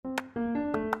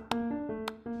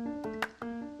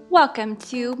Welcome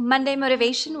to Monday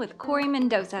Motivation with Corry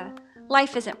Mendoza.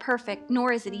 Life isn't perfect,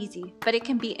 nor is it easy, but it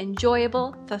can be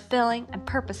enjoyable, fulfilling, and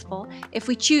purposeful if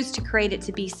we choose to create it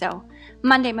to be so.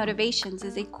 Monday Motivations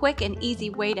is a quick and easy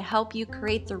way to help you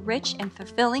create the rich and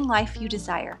fulfilling life you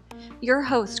desire. Your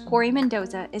host, Corry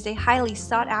Mendoza, is a highly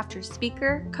sought after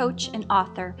speaker, coach, and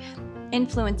author,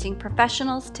 influencing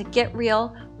professionals to get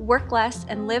real, work less,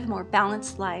 and live more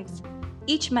balanced lives.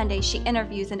 Each Monday, she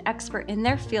interviews an expert in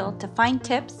their field to find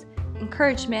tips,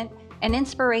 encouragement, and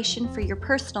inspiration for your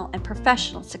personal and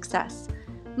professional success.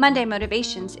 Monday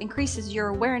Motivations increases your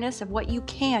awareness of what you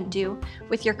can do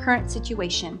with your current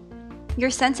situation. Your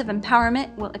sense of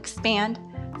empowerment will expand,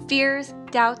 fears,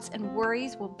 doubts, and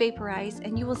worries will vaporize,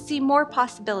 and you will see more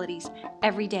possibilities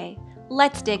every day.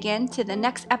 Let's dig into the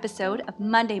next episode of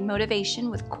Monday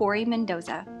Motivation with Corry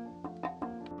Mendoza.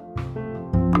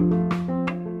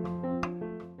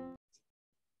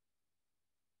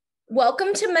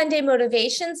 Welcome to Monday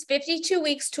Motivations, 52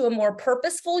 Weeks to a More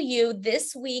Purposeful You.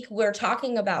 This week, we're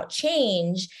talking about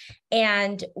change,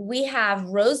 and we have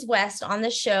Rose West on the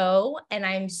show, and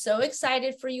I'm so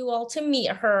excited for you all to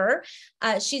meet her.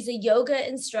 She's a yoga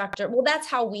instructor. Well, that's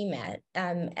how we met,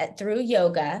 through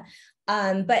yoga.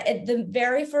 But at the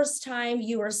very first time,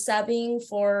 you were subbing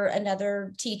for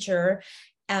another teacher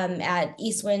at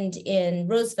Eastwind in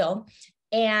Roseville.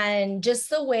 And just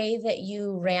the way that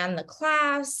you ran the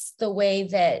class, the way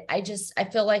that I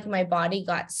feel like my body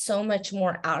got so much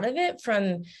more out of it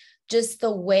from just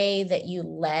the way that you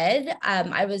led.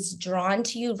 I was drawn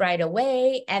to you right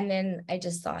away. And then I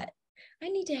just thought, I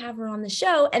need to have her on the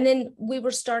show. And then we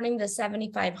were starting the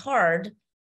 75 hard,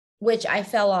 which I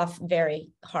fell off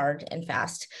very hard and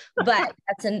fast. But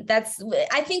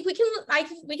I think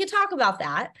we can talk about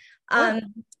that.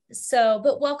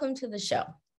 But welcome to the show.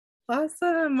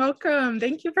 Awesome. Welcome.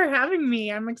 Thank you for having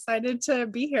me. I'm excited to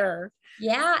be here.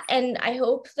 Yeah. And I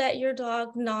hope that your dog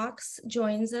Knox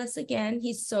joins us again.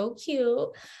 He's so cute.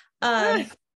 But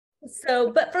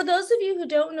for those of you who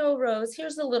don't know Rose,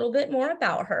 here's a little bit more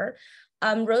about her.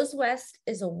 Rose West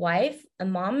is a wife, a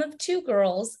mom of two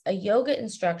girls, a yoga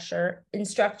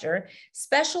instructor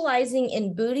specializing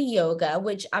in booty yoga,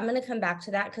 which I'm going to come back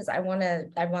to that because I want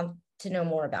to know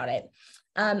more about it.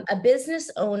 A business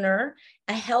owner,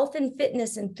 a health and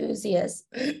fitness enthusiast,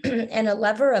 and a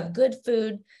lover of good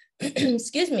food, and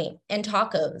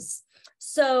tacos.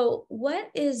 So what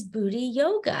is booty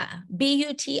yoga?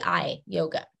 B-U-T-I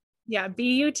yoga. Yeah,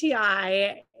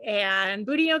 B-U-T-I. And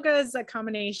booty yoga is a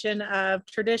combination of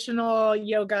traditional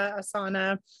yoga,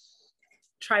 asana,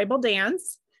 tribal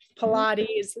dance,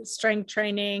 Pilates, strength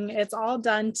training. It's all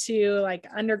done to like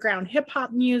underground hip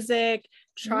hop music,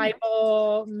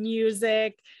 tribal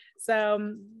music.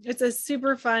 So it's a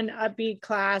super fun, upbeat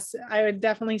class. I would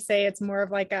definitely say it's more of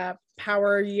like a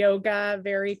power yoga,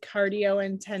 very cardio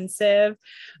intensive.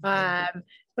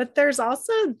 But there's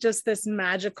also just this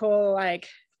magical, like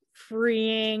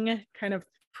freeing kind of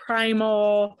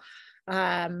primal,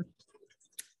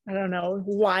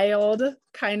 wild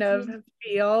kind of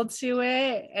feel to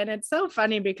it. And it's so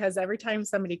funny because every time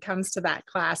somebody comes to that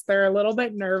class, they're a little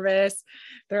bit nervous.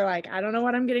 They're like, I don't know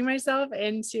what I'm getting myself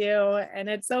into. And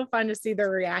it's so fun to see their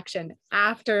reaction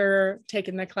after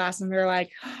taking the class. And they're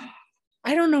like,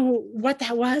 I don't know what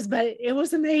that was, but it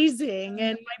was amazing.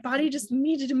 And my body just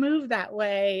needed to move that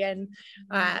way. And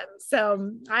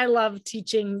so I love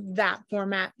teaching that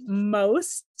format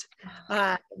most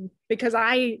because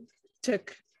I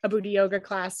took a booty yoga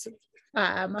class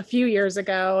a few years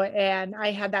ago, and I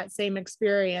had that same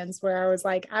experience where I was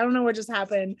like, I don't know what just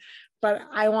happened, but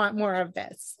I want more of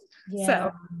this. Yeah.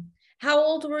 So how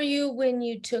old were you when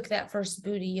you took that first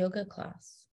booty yoga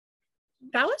class?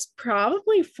 That was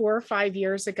probably 4 or 5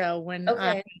 years ago when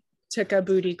I took a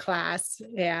booty class,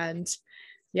 and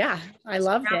yeah, I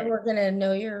loved it. We're going to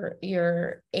know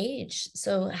your age.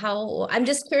 So I'm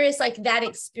just curious, like that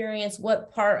experience,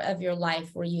 what part of your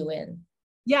life were you in?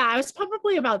 Yeah, I was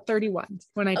probably about 31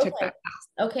 when I took that class.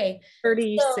 Okay.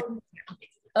 36.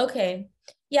 Okay.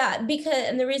 Yeah,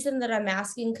 and the reason that I'm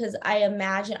asking, because I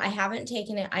imagine I haven't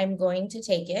taken it, I'm going to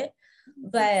take it.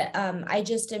 But I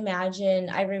just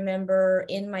imagine, I remember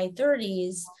in my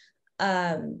 30s,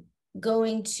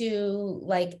 going to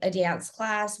like a dance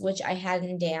class, which I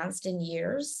hadn't danced in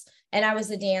years. And I was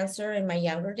a dancer in my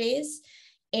younger days.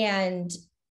 And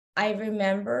I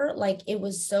remember like it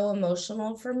was so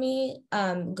emotional for me,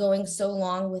 going so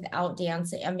long without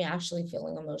dancing. I'm actually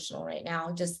feeling emotional right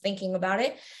now, just thinking about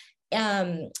it.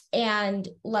 And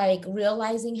like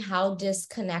realizing how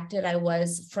disconnected I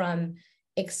was from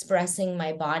expressing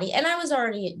my body. And I was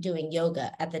already doing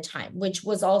yoga at the time, which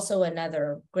was also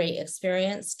another great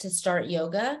experience to start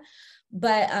yoga.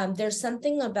 But there's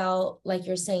something about, like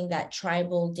you're saying, that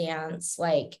tribal dance,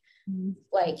 like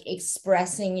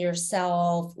expressing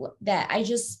yourself, that I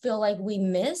just feel like we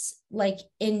miss, like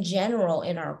in general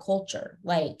in our culture.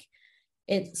 Like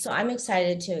so I'm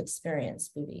excited to experience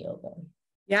booty yoga.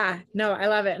 Yeah, no, I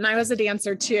love it. And I was a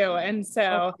dancer too. And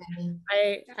so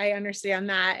Okay. I understand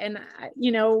that. And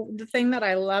the thing that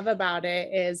I love about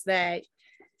it is that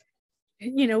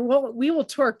we will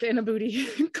twerk in a booty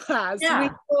class. Yeah. We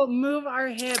will move our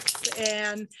hips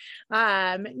and,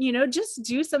 just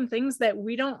do some things that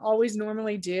we don't always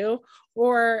normally do.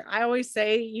 Or I always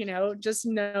say, just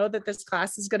know that this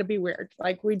class is going to be weird.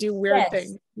 Like we do weird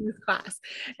things in this class.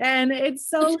 And it's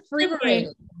so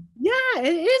freeing. Yeah,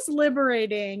 it is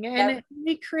liberating. And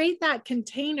we create that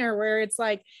container where it's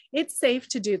like, it's safe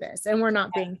to do this and we're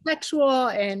not being sexual,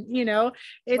 and,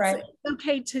 it's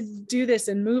okay to do this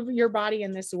and move your body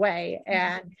in this way.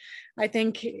 And I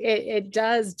think it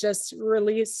does just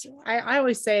release. I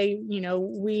always say,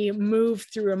 we move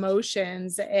through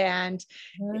emotions, and,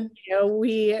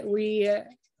 we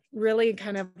really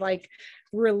kind of like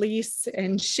release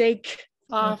and shake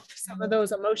off some of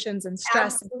those emotions and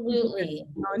stress. Absolutely.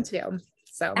 Onto.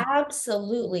 So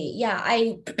absolutely. Yeah.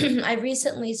 I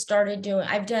recently started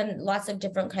I've done lots of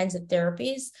different kinds of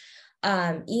therapies,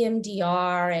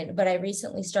 EMDR, but I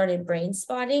recently started brain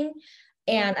spotting,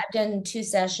 and I've done 2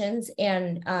 sessions,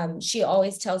 and she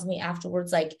always tells me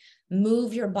afterwards, like,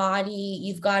 move your body,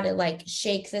 you've got to like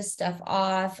shake this stuff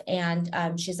off. And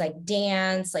she's like,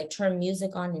 dance, like turn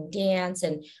music on and dance,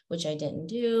 and which I didn't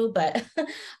do, but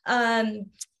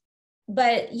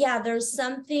but yeah, there's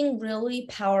something really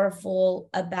powerful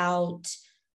about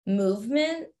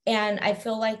movement. And I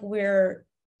feel like we're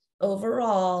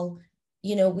overall,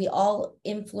 we all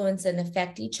influence and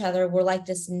affect each other. We're like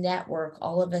this network,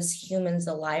 all of us humans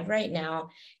alive right now.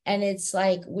 And it's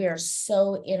like, we're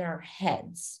so in our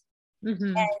heads.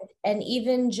 And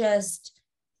even just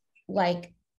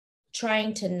like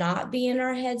trying to not be in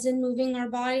our heads and moving our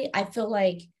body, I feel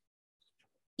like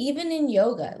even in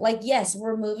yoga, like, yes,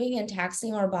 we're moving and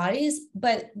taxing our bodies,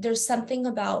 but there's something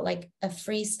about like a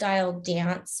freestyle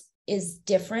dance is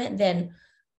different than,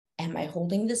 am I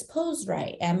holding this pose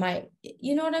right?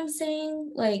 You know what I'm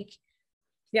saying? Like,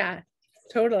 yeah,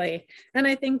 totally. And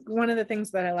I think one of the things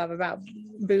that I love about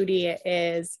booty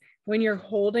is when you're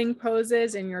holding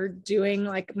poses and you're doing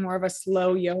like more of a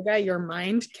slow yoga, your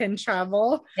mind can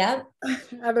travel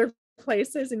other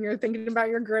places, and you're thinking about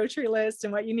your grocery list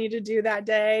and what you need to do that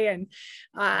day. And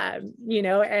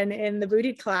and in the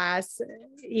booty class,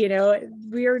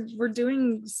 we're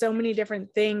doing so many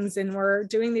different things, and we're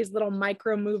doing these little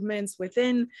micro movements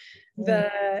within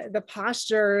the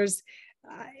postures,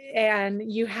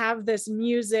 and you have this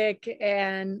music,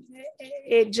 and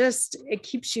it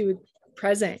keeps you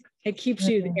present. It keeps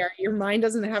you there. Your mind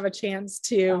doesn't have a chance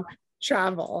to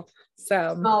travel.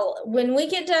 So, well, when we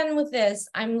get done with this,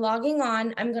 I'm logging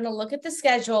on. I'm going to look at the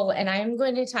schedule, and I'm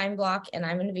going to time block, and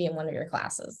I'm going to be in one of your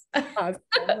classes. awesome.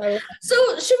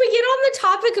 So should we get on the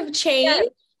topic of change?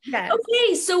 Yes.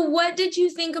 Okay. So what did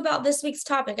you think about this week's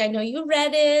topic? I know you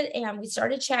read it and we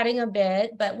started chatting a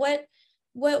bit, but what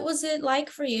was it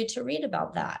like for you to read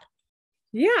about that?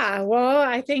 Yeah, well,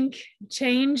 I think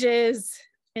change is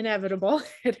inevitable.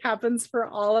 It happens for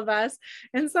all of us.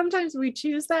 And sometimes we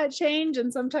choose that change,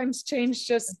 and sometimes change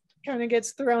just kind of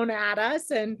gets thrown at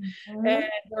us, and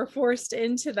we're forced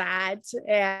into that.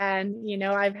 And,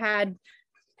 I've had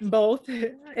both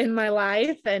in my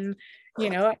life, and,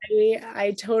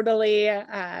 I totally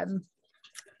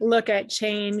look at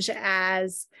change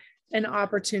as an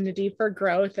opportunity for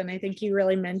growth. And I think you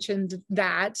really mentioned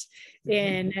that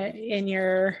in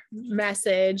your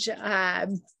message.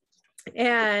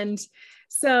 And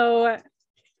so,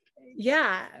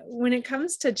 yeah, when it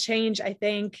comes to change, I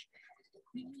think,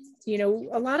 a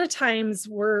lot of times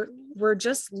we're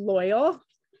just loyal,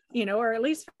 or at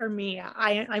least for me,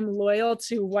 I'm loyal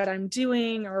to what I'm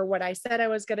doing or what I said I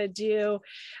was going to do.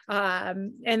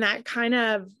 And that kind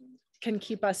of can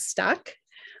keep us stuck.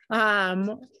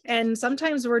 And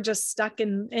sometimes we're just stuck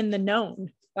in the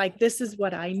known. Like, this is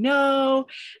what I know.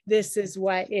 This is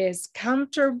what is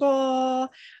comfortable.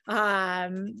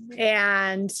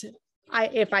 And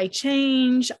if I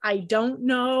change, I don't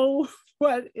know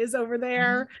what is over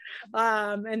there.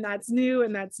 And that's new,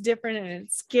 and that's different, and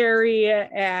it's scary.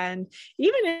 And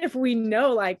even if we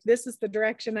know, like, this is the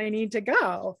direction I need to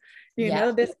go,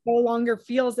 this no longer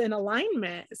feels in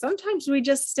alignment. Sometimes we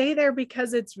just stay there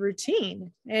because it's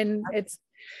routine, and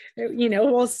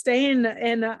we'll stay in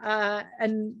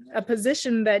a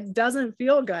position that doesn't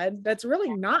feel good, that's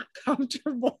really not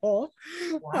comfortable,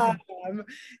 Wow.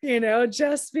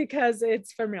 just because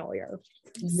it's familiar.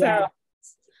 Yeah. So,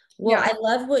 Well, yeah. I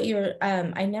love what you're,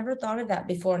 I never thought of that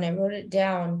before and I wrote it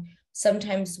down.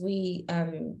 Sometimes we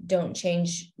don't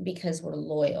change because we're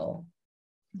loyal.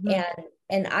 Mhm.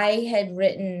 And I had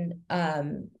written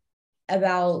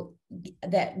about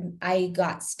that I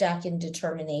got stuck in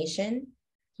determination.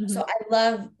 So I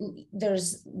love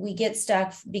we get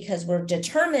stuck because we're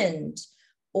determined,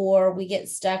 or we get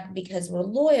stuck because we're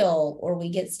loyal, or we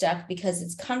get stuck because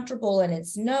it's comfortable and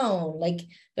it's known. Like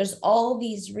there's all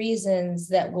these reasons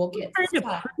that we'll get trying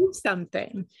stuck. to prove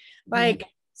something. Like,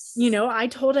 I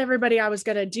told everybody I was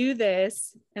going to do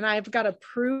this and I've got to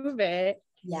prove it.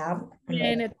 Yeah.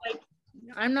 And it's like,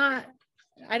 I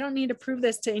don't need to prove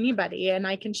this to anybody, and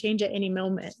I can change at any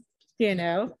moment,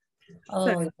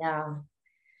 Oh, yeah.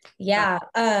 Yeah.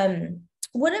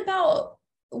 What about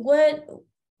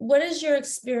what is your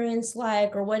experience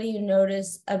like, or what do you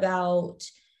notice about,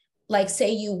 like,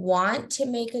 say you want to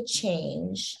make a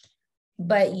change,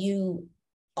 but you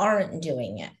aren't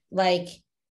doing it? Like,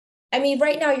 I mean,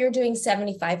 right now you're doing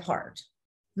 75 hard,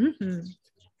 you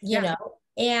know,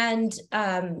 and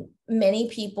many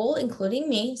people, including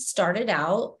me, started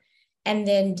out and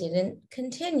then didn't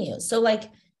continue. So like,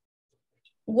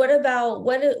 what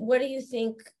do you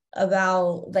think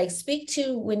about, like, speak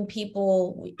to when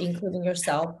people, including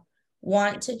yourself,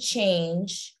 want to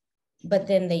change, but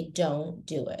then they don't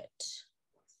do it?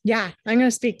 Yeah, I'm going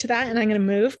to speak to that, and I'm going to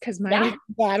move because my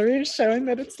battery is showing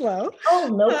that it's low. Oh,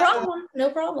 no problem. No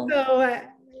problem. So,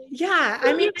 yeah,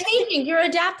 I mean, you're changing, you're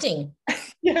adapting.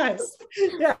 Yes,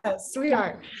 we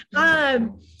are. I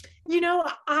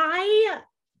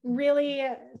really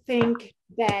think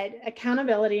that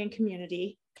accountability and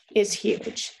community is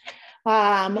huge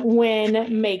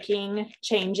when making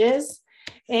changes.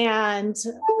 And,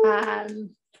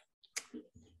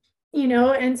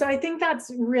 and so I think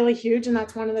that's really huge. And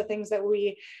that's one of the things that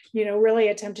we, really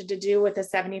attempted to do with the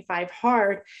 75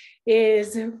 Hard,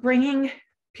 is bringing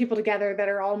people together that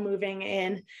are all moving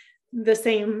in the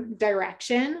same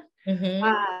direction.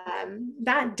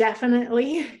 That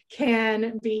definitely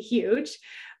can be huge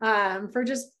for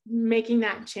just making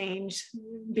that change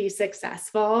be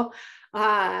successful.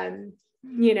 I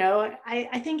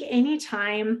think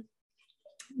anytime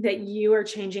that you are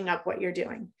changing up what you're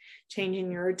doing,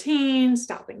 changing your routine,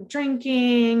 stopping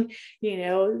drinking,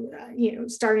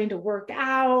 starting to work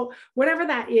out, whatever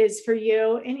that is for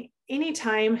you,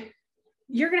 anytime,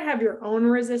 you're going to have your own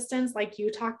resistance, like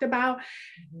you talked about,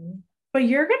 but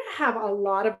you're going to have a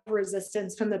lot of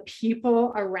resistance from the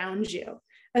people around you,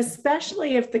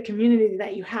 especially if the community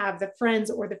that you have, the friends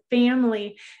or the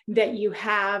family that you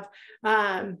have,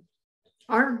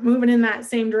 aren't moving in that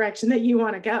same direction that you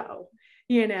want to go,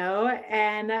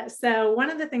 And so one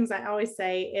of the things I always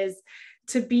say is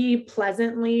to be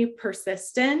pleasantly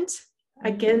persistent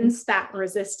against that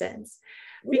resistance.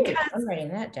 Because I'm writing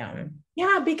that down.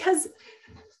 Yeah, because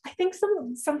I think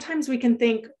sometimes we can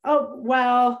think, oh,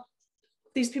 well,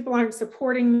 these people aren't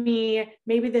supporting me.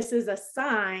 Maybe this is a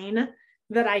sign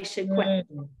that I should quit,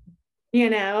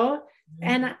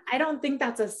 And I don't think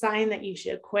that's a sign that you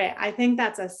should quit. I think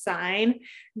that's a sign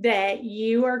that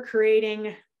you are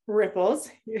creating ripples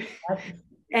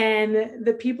and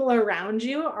the people around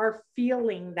you are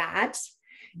feeling that,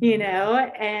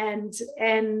 and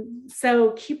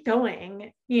so keep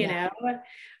going, and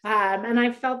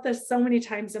I've felt this so many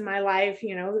times in my life,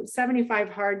 75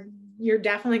 Hard, you're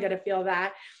definitely going to feel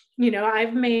that.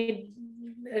 I've made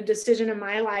a decision in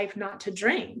my life not to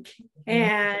drink,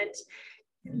 and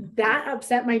that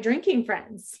upset my drinking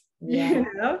friends,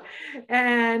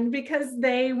 and because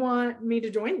they want me to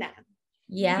join them.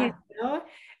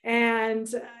 And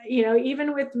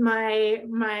even with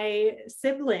my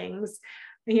siblings,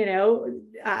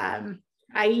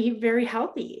 I eat very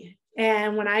healthy,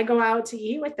 and when I go out to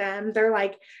eat with them, they're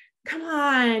like, come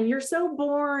on, you're so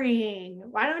boring.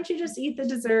 Why don't you just eat the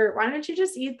dessert? Why don't you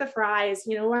just eat the fries?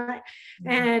 You know what?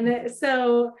 And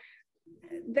so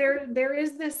there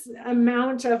is this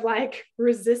amount of like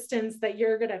resistance that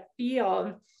you're going to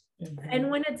feel. And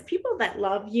when it's people that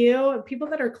love you and people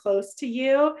that are close to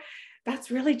you, that's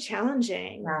really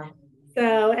challenging.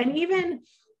 So, and even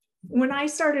when I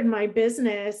started my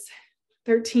business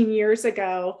 13 years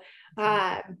ago,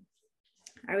 I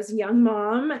was a young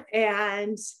mom,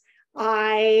 and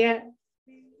I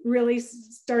really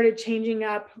started changing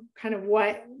up kind of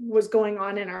what was going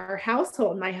on in our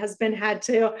household. My husband had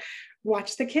to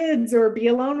watch the kids or be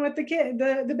alone with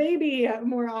the baby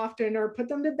more often, or put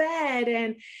them to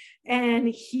bed. And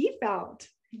he felt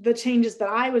the changes that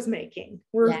I was making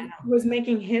was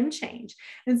making him change.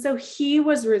 And so he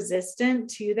was resistant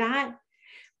to that.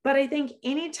 But I think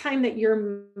anytime that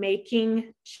you're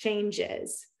making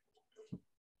changes,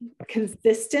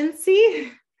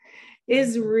 consistency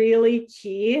is really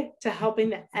key to helping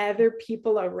the other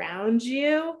people around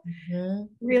you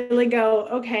really go,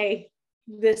 okay,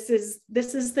 this is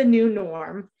the new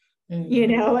norm, you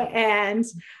know, and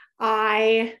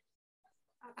I'm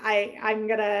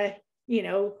gonna, you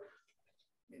know,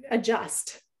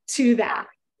 adjust to that,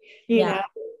 you know.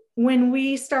 When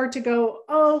we start to go,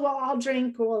 oh, well, I'll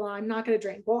drink. Well, I'm not going to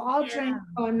drink. Well, I'll drink.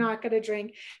 Oh, I'm not going to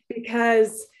drink,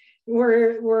 because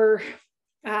we're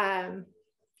trying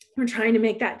to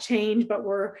make that change, but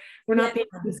we're not being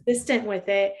consistent with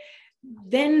it.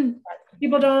 Then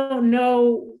people don't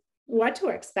know what to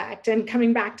expect. And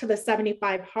coming back to the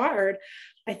 75 hard,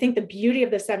 I think the beauty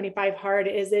of the 75 hard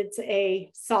is it's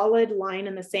a solid line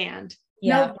in the sand.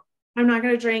 Nope, I'm not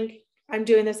going to drink. I'm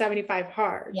doing the 75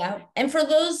 hard. Yeah. And for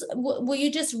those, will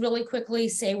you just really quickly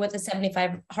say what the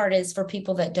 75 hard is for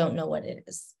people that don't know what it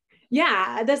is?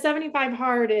 Yeah. The 75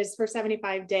 hard is for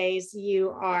 75 days. You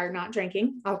are not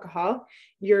drinking alcohol.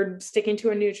 You're sticking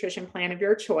to a nutrition plan of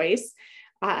your choice.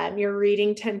 You're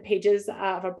reading 10 pages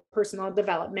of a personal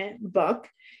development book.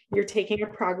 You're taking a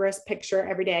progress picture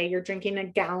every day. You're drinking a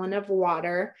gallon of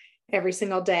water every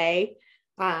single day.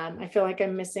 I feel like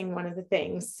I'm missing one of the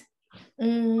things.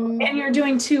 And you're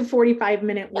doing 2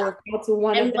 45-minute workouts,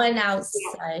 one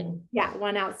outside. Yeah,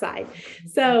 one outside.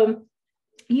 So,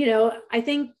 you know, I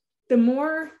think the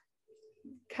more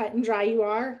cut and dry you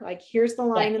are, like, here's the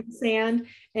line in the sand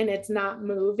and it's not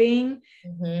moving.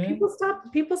 People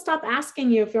stop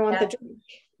asking you if you want the drink.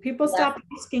 People stop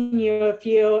asking you if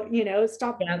you know,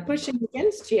 stop pushing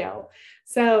against you.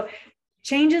 So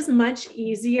change is much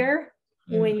easier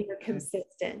when you're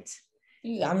consistent.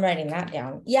 I'm writing that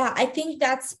down. Yeah, I think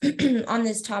that's on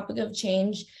this topic of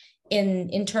change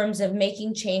in terms of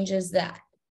making changes that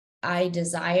I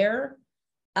desire.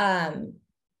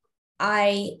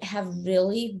 I have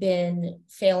really been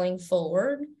failing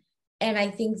forward. And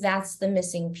I think that's the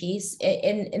missing piece.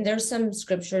 And there's some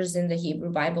scriptures in the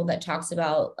Hebrew Bible that talks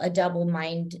about a double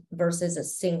mind versus a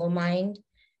single mind.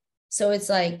 So it's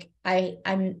like, I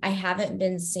haven't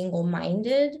been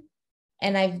single-minded,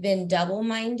 and I've been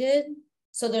double-minded.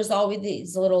 So there's always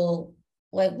these little,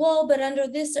 like, well, but under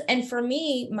this, and for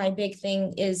me, my big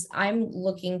thing is I'm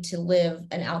looking to live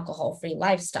an alcohol-free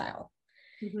lifestyle.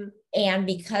 And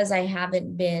because I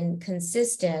haven't been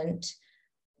consistent,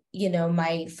 you know,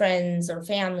 my friends or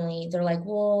family, they're like,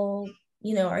 well,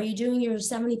 you know, are you doing your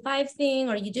 75 thing?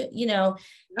 Or you do, you know,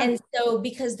 and so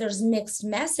because there's mixed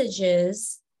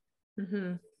messages,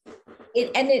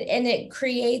 it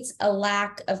creates a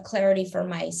lack of clarity for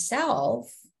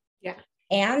myself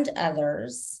and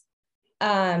others.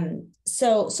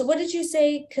 So what did you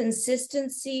say?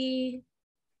 Consistency.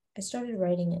 I started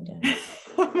writing it down.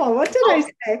 Well, what did I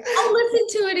say? I'll listen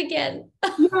to it again.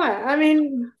 Yeah, I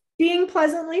mean, being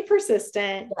pleasantly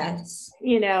persistent,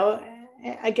 you know,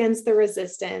 against the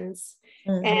resistance,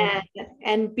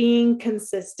 and being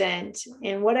consistent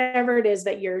in whatever it is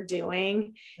that you're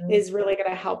doing is really going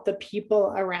to help the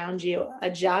people around you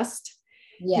adjust.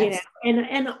 You know,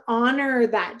 and honor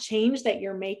that change that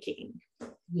you're making.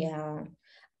 Yeah.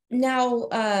 Now,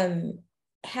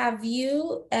 have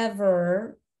you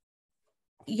ever,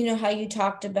 you know how you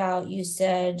talked about, you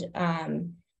said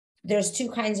there's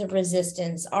 2 kinds of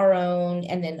resistance, our own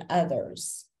and then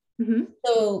others.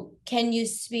 So can you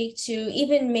speak to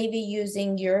even maybe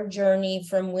using your journey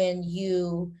from when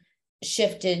you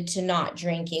shifted to not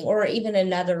drinking, or even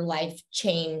another life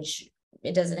change?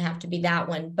 It doesn't have to be that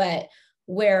one, but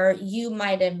where you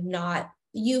might have not,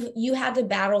 you had to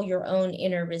battle your own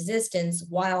inner resistance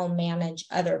while manage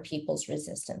other people's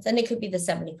resistance. And it could be the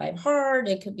 75 hard,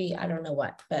 it could be, I don't know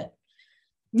what, but.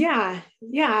 Yeah.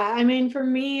 I mean, for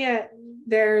me,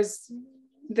 there's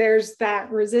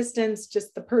that resistance,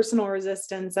 just the personal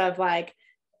resistance of like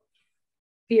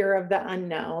fear of the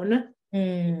unknown,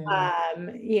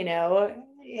 you know,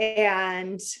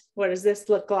 and what does this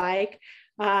look like?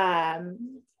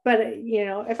 But, you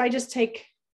know, if I just take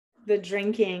the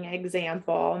drinking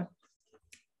example,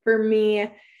 for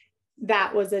me,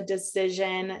 that was a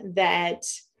decision that,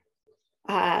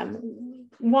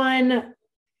 one,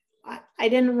 I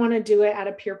didn't want to do it out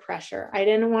of peer pressure. I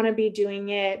didn't want to be doing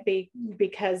it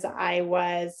because I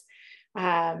was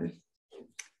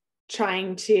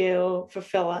trying to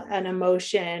fulfill an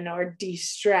emotion or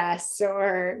de-stress,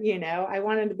 or, you know, I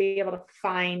wanted to be able to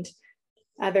find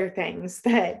other things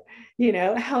that,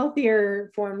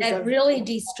 healthier forms That of really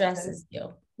de-stresses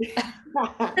you.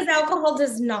 Because alcohol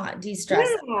does not de-stress.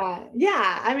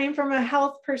 Yeah. I mean, from a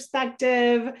health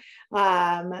perspective,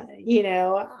 that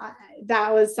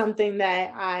was something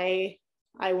that I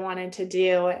wanted to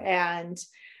do. And,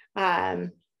 I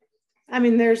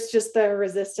mean, there's just the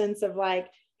resistance of like,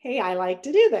 hey, I like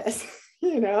to do this,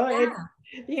 Yeah.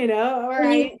 or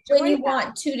when you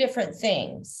want two different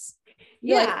things.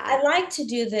 You're like, I like to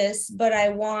do this, but I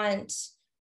want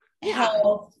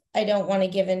health. I don't want to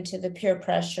give into the peer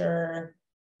pressure.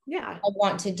 Yeah. I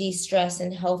want to de-stress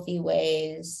in healthy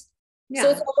ways. Yeah. So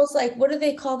it's almost like, what do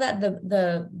they call that?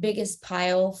 The biggest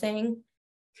pile thing.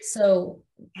 So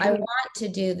I want to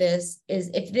do this is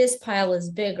if this pile is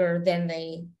bigger, then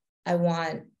I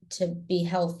want to be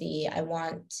healthy. I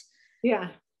want. Yeah.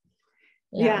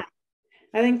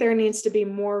 I think there needs to be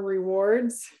more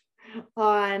rewards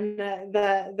on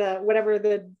the whatever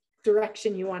the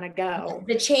direction you want to go.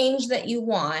 The change that you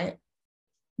want.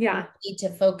 Yeah. You need to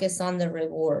focus on the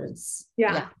rewards.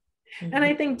 Yeah. Mm-hmm. And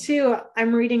I think too,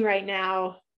 I'm reading right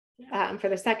now for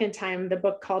the second time, the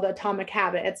book called Atomic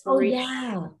Habits.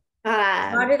 Yeah.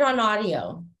 Got it on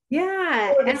audio.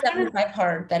 Yeah. And it's 75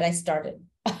 hard that I started.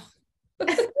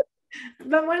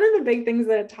 But one of the big things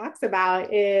that it talks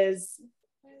about is,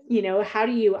 how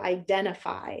do you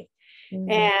identify? Mm-hmm.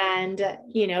 And,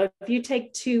 if you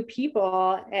take two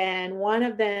people and one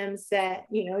of them said,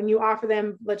 and you offer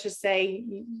them, let's just say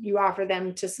you offer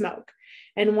them to smoke,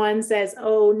 and one says,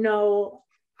 oh no,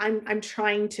 I'm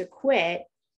trying to quit.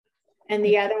 And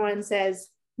the other one says,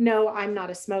 no, I'm not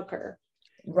a smoker.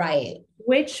 Right.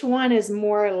 Which one is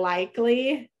more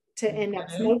likely to end up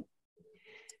smoking?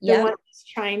 The one that's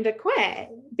trying to quit,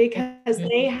 because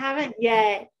they haven't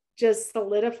yet just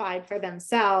solidified for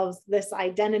themselves this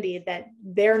identity that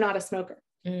they're not a smoker.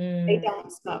 They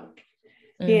don't smoke,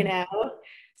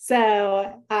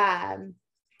 So, and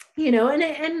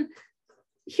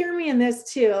hear me in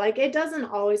this too. Like, it doesn't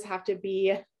always have to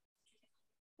be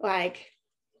like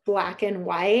black and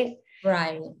white.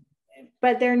 Right.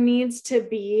 But there needs to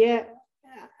be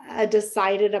a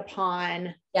decided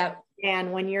upon. Yep.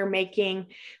 And when you're making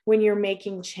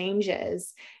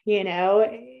changes,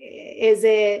 is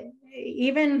it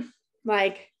even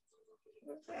like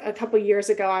a couple of years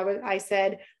ago, I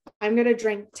said, I'm going to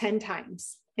drink 10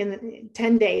 times in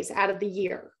 10 days out of the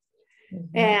year.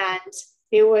 Mm-hmm.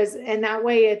 And that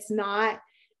way it's not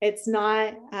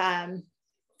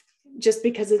just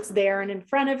because it's there and in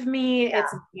front of me.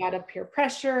 It's not out of peer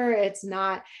pressure. It's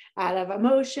not out of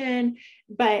emotion,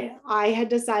 but I had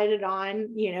decided on,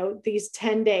 these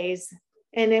 10 days,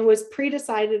 and it was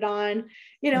pre-decided on,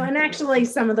 and actually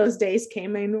some of those days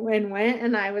came and went,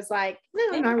 and I was like, no,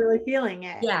 I'm not really feeling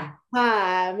it. Yeah.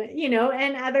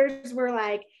 And others were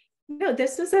like, no,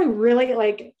 this was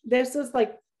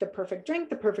like the perfect drink,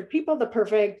 the perfect people, the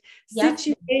perfect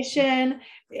situation.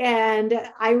 And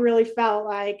I really felt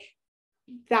like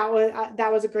that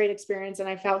was a great experience, and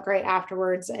I felt great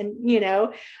afterwards. And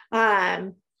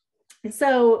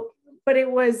so, but it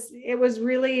was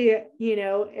really,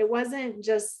 it wasn't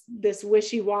just this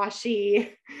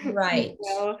wishy-washy, right.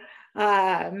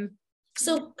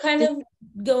 So kind of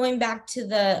going back to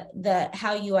the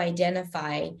how you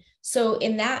identify. So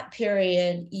in that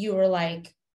period, you were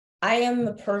like, I am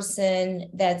a person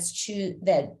that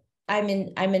I'm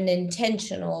an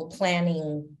intentional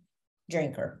planning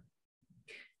drinker.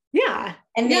 Yeah.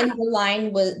 And then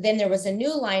there was a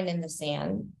new line in the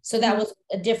sand. So that was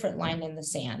a different line in the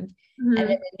sand. Mm-hmm. And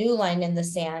then the new line in the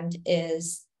sand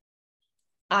is,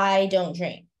 I don't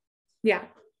drink. Yeah.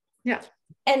 Yeah.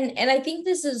 And I think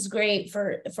this is great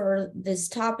for this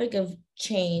topic of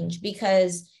change,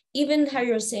 because even how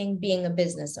you're saying being a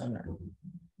business owner,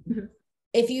 mm-hmm.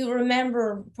 If you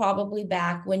remember probably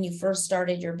back when you first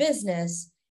started your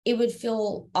business, it would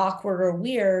feel awkward or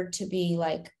weird to be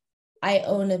like, I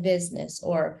own a business,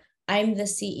 or I'm the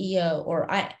CEO, or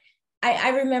I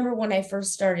remember when I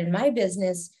first started my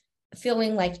business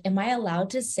feeling like, am I allowed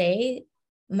to say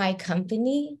my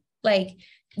company? Like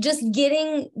just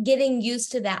getting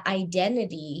used to that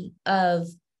identity of,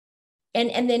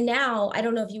 and then now, I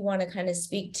don't know if you want to kind of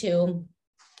speak to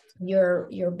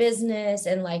your business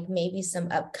and like maybe some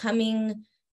upcoming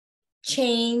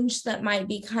change that might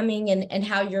be coming, and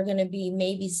how you're going to be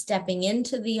maybe stepping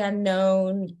into the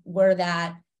unknown where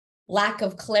that lack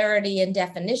of clarity and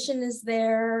definition is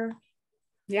there.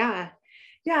 Yeah.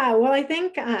 Well, I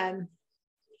think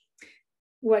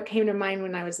what came to mind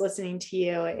when I was listening to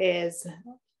you is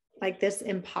like this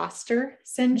imposter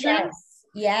syndrome.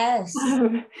 Yes.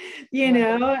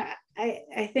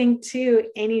 I think too,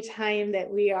 anytime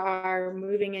that we are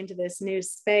moving into this new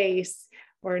space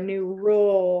or new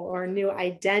role or new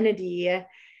identity,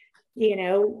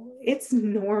 it's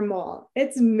normal.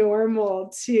 It's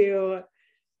normal to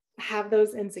have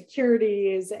those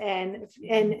insecurities and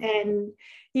then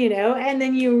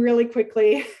you really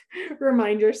quickly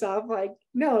remind yourself like,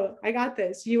 no, I got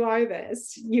this. You are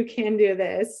this. You can do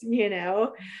this,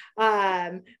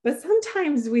 but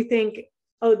sometimes we think,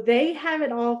 oh, they have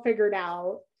it all figured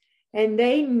out and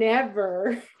they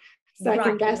never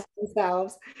second guess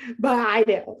themselves, but I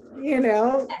do,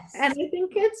 Yes. and I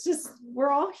think it's just, we're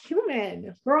all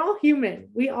human.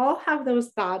 We all have those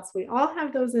thoughts. We all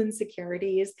have those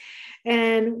insecurities,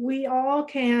 and we all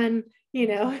can,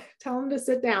 tell them to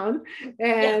sit down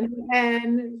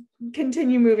and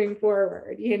continue moving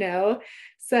forward,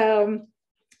 so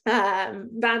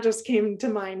that just came to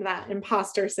mind, that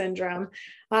imposter syndrome,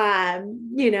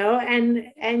 and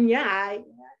yeah,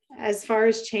 as far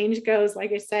as change goes,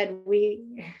 like I said,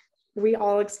 we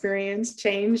all experience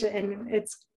change, and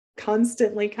it's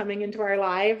constantly coming into our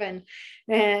lives,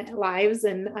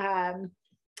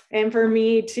 and for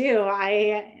me too,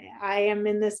 I am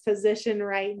in this position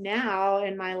right now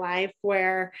in my life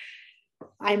where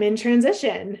I'm in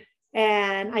transition,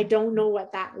 and I don't know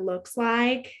what that looks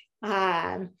like.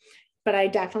 But I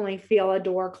definitely feel a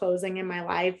door closing in my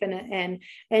life, and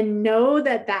know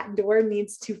that door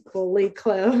needs to fully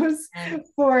close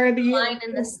for the line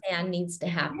in the sand needs to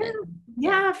happen.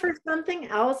 Yeah, for something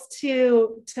else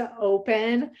to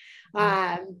open.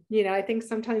 I think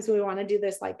sometimes we want to do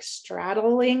this like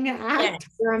straddling act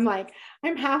where I'm like,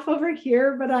 I'm half over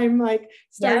here, but I'm like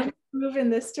starting to move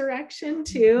in this direction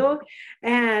too.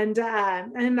 And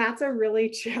that's a really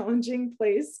challenging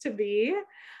place to be.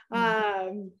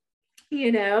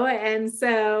 And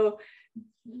so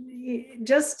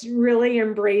just really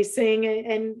embracing,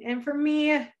 and for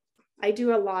me, I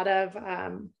do a lot of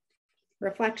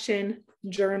reflection,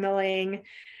 journaling,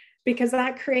 because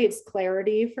that creates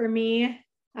clarity for me.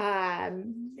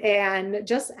 And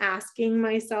just asking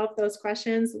myself those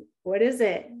questions: what is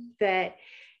it that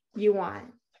you want?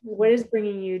 What is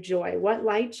bringing you joy? What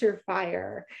lights your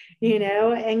fire?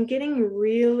 And getting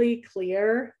really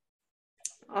clear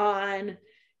on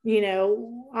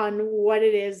what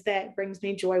it is that brings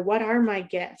me joy. What are my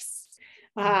gifts?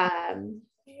 And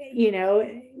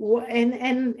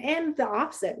the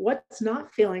opposite, what's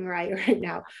not feeling right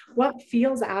now? What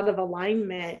feels out of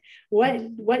alignment?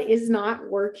 What is not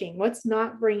working? What's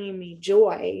not bringing me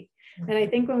joy? And I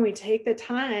think when we take the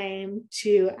time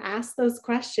to ask those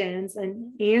questions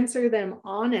and answer them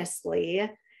honestly,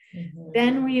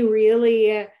 then we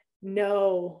really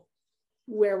know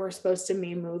where we're supposed to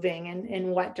be moving and in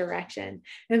what direction.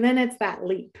 And then it's that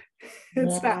leap.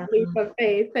 It's that leap of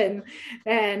faith and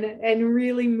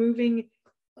really moving.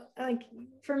 Like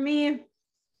for me,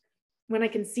 when I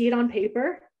can see it on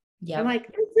paper, I'm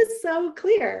like, this is so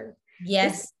clear.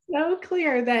 Yes. So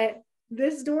clear that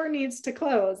this door needs to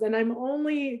close, and I'm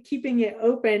only keeping it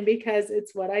open because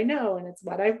it's what I know and it's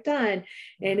what I've done,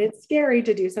 and it's scary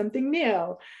to do something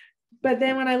new. But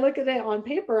then when I look at it on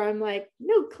paper, I'm like,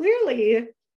 no, clearly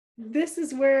this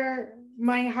is where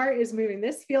my heart is moving.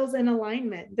 This feels in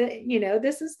alignment, that,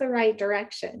 this is the right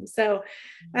direction. So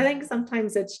I think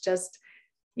sometimes it's just,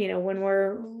 when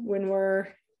we're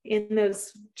in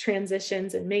those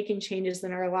transitions and making changes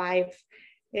in our life,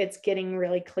 it's getting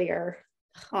really clear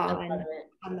on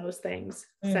those things.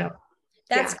 So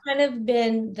that's kind of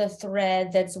been the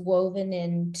thread that's woven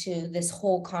into this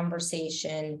whole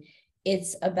conversation.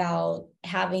 It's about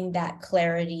having that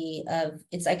clarity of,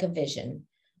 it's like a vision.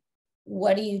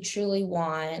 What do you truly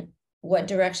want? What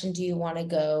direction do you want to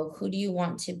go? Who do you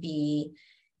want to be?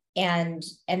 And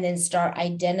then start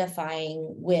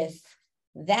identifying with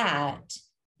that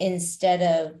instead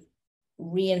of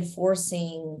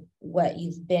reinforcing what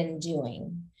you've been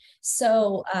doing.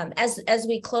 So as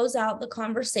we close out the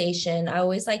conversation, I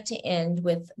always like to end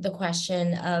with the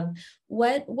question of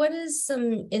what is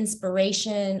some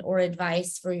inspiration or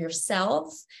advice for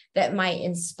yourself that might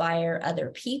inspire other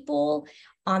people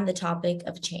on the topic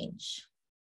of change?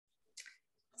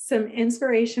 Some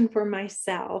inspiration for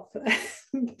myself.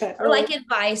 Or like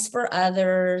advice for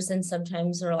others, and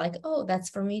sometimes they're like, oh, that's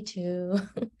for me too.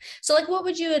 So like, what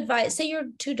would you advise, say your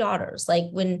two daughters, like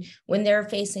when they're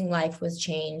facing life with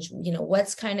change,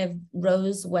 what's kind of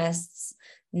Rose West's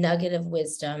nugget of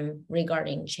wisdom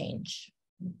regarding change?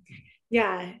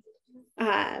 Yeah.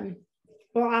 Well,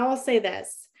 I will say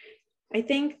this. I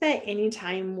think that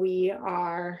anytime we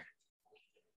are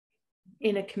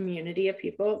in a community of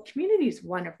people. Community is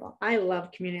wonderful. I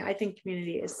love community. I think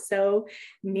community is so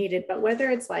needed, but whether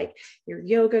it's like your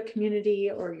yoga community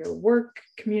or your work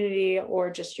community or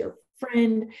just your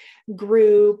friend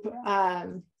group,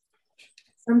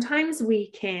 sometimes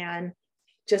we can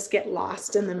just get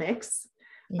lost in the mix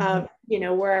of,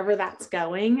 wherever that's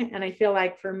going. And I feel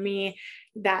like for me,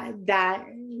 that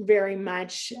very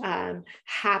much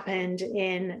happened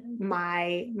in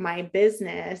my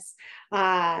business.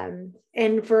 And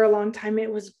for a long time,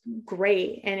 it was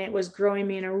great. And it was growing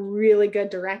me in a really good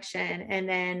direction. And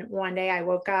then one day I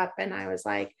woke up and I was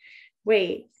like,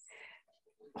 wait,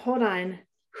 hold on.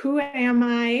 Who am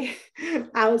I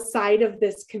outside of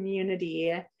this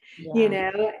community?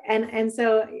 And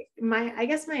so I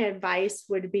guess my advice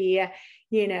would be,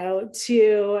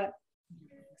 to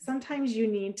sometimes you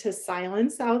need to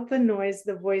silence out the noise,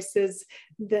 the voices,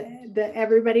 the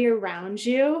everybody around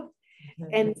you,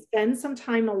 and spend some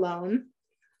time alone,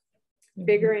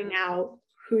 figuring out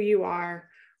who you are,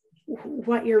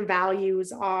 what your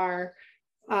values are,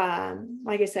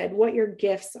 like I said, what your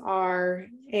gifts are,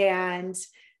 and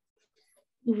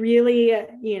really,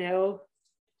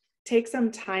 take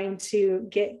some time to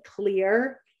get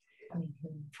clear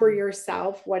for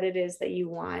yourself what it is that you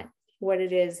want, what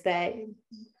it is that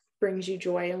brings you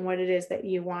joy, and what it is that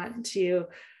you want to,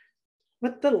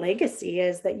 what the legacy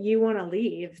is that you want to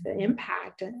leave, the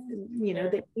impact,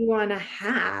 that you want to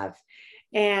have.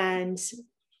 And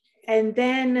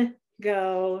then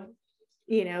go,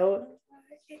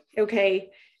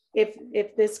 okay,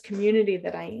 if this community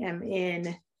that I am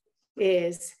in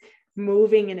is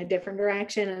moving in a different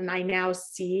direction, and I now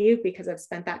see, because I've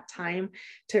spent that time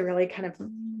to really kind of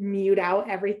mute out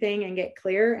everything and get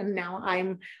clear, and now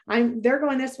they're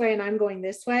going this way and I'm going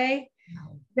this way,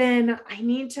 then I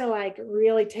need to like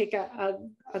really take a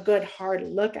good hard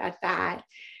look at that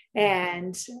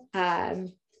and start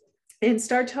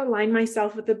to align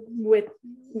myself with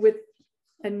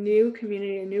a new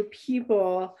community, a new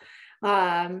people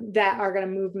that are going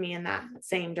to move me in that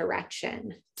same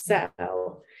direction.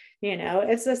 So,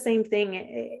 it's the same thing,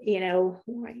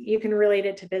 you can relate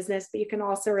it to business, but you can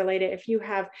also relate it if you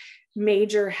have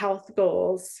major health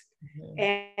goals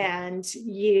and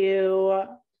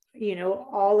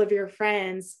all of your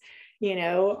friends,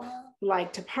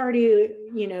 like to party,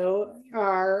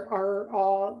 are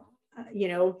all,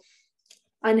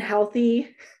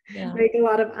 unhealthy, make a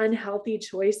lot of unhealthy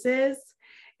choices.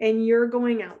 And you're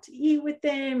going out to eat with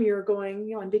them, you're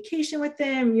going on vacation with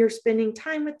them, you're spending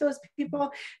time with those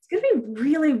people. It's going to be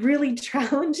really, really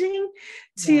challenging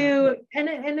and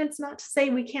it's not to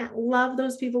say we can't love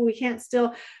those people, we can't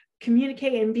still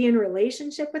communicate and be in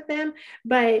relationship with them.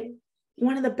 But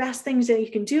one of the best things that you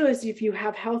can do is, if you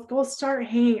have health goals, start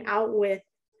hanging out with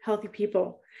healthy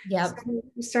people.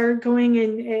 Start going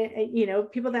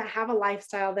and, people that have a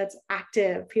lifestyle that's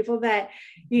active, people that,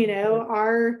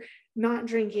 are not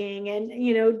drinking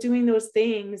and, doing those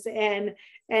things, and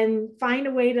find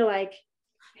a way to like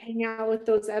hang out with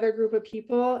those other group of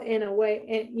people in a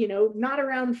way, and, not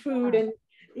around food and,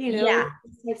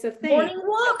 types of things. Morning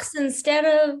walks instead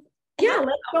of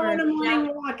let's go on a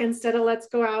morning walk instead of let's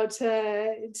go out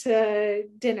to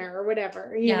dinner or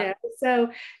whatever,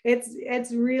 so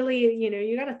it's really,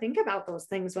 you got to think about those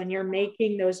things when you're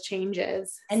making those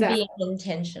changes and being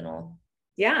intentional.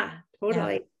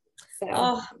 Totally. So.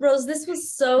 Oh, Rose, this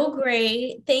was so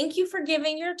great. Thank you for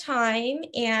giving your time.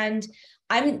 And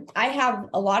I have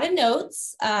a lot of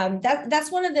notes.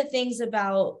 That's one of the things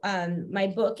about my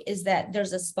book, is that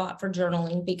there's a spot for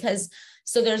journaling, because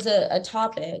so there's a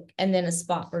topic and then a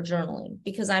spot for journaling,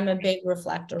 because I'm a big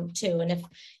reflector too. And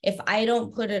if I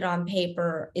don't put it on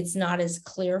paper, it's not as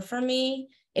clear for me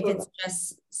if it's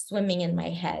just swimming in my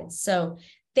head. So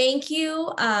thank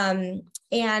you.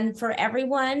 And for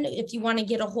everyone, if you want to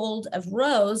get a hold of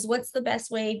Rose, what's the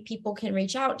best way people can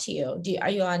reach out to you? Are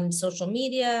you on social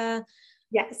media?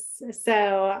 Yes. So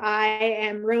I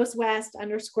am Rose West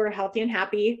 _ healthy and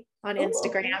happy on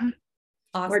Instagram.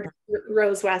 Awesome. Or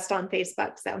Rose West on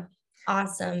Facebook. So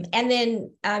awesome. And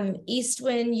then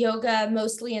Eastwind Yoga,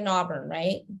 mostly in Auburn,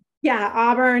 right? Yeah.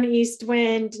 Auburn,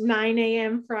 Eastwind, 9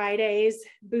 a.m. Fridays,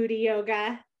 booty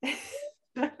yoga.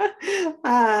 So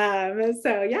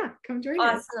yeah, come join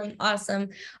us. Awesome.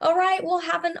 All right. Well,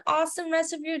 have an awesome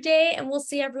rest of your day, and we'll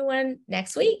see everyone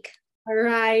next week. All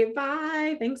right.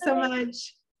 Bye. Thanks so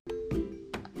much.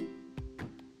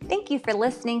 Thank you for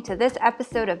listening to this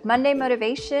episode of Monday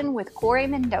Motivation with Corry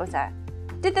Mendoza.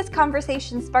 Did this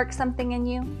conversation spark something in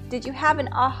you? Did you have an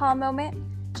aha moment?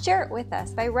 Share it with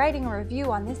us by writing a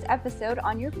review on this episode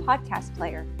on your podcast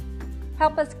player.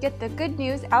 Help us get the good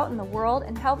news out in the world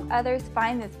and help others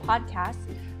find this podcast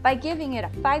by giving it a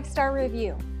 5-star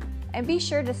review. And be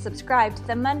sure to subscribe to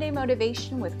the Monday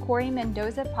Motivation with Corry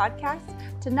Mendoza podcast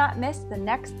to not miss the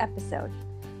next episode.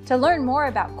 To learn more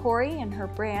about Corry and her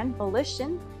brand,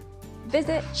 Volition,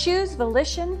 visit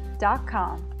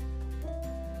choosevolition.com.